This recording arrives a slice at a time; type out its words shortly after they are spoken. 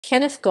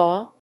Kenneth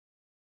Gaw.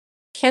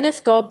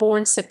 Kenneth Gaw,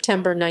 born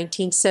September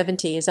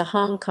 1970, is a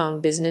Hong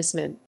Kong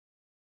businessman.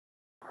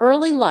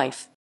 Early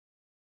life.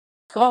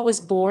 Gaw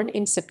was born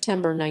in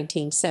September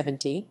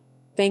 1970,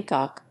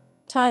 Bangkok,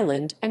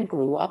 Thailand, and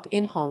grew up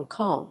in Hong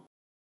Kong.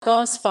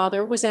 Gaw's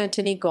father was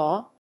Anthony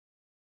Gaw.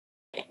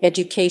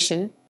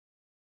 Education.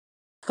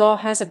 Gaw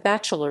has a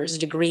bachelor's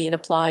degree in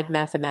applied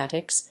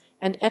mathematics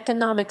and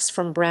economics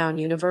from Brown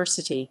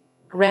University,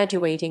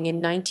 graduating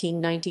in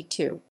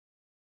 1992.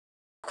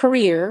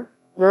 Career.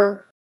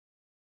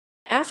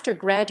 After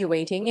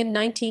graduating in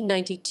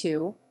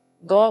 1992,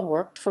 Gaw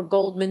worked for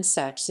Goldman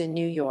Sachs in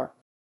New York.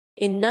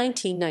 In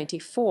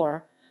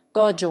 1994,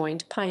 Gaw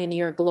joined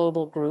Pioneer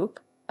Global Group,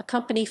 a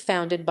company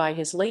founded by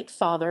his late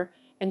father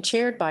and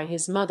chaired by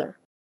his mother.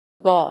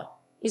 Gaw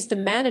is the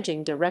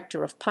managing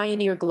director of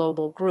Pioneer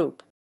Global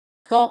Group.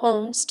 Gaw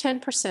owns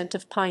 10%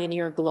 of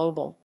Pioneer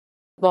Global.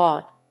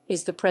 Gaw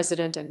is the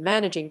president and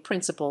managing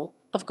principal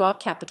of Gaw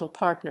Capital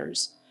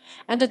Partners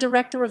and a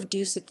director of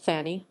Dusit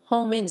Thani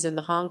Holdings in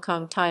the Hong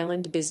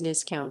Kong-Thailand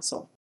Business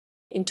Council.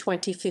 In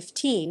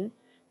 2015,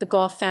 the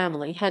Gaw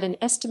family had an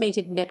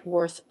estimated net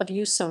worth of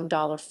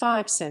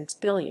 $5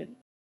 billion.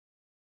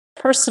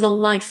 Personal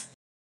life.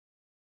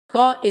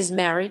 Gaw is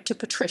married to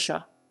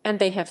Patricia, and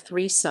they have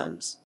 3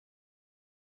 sons.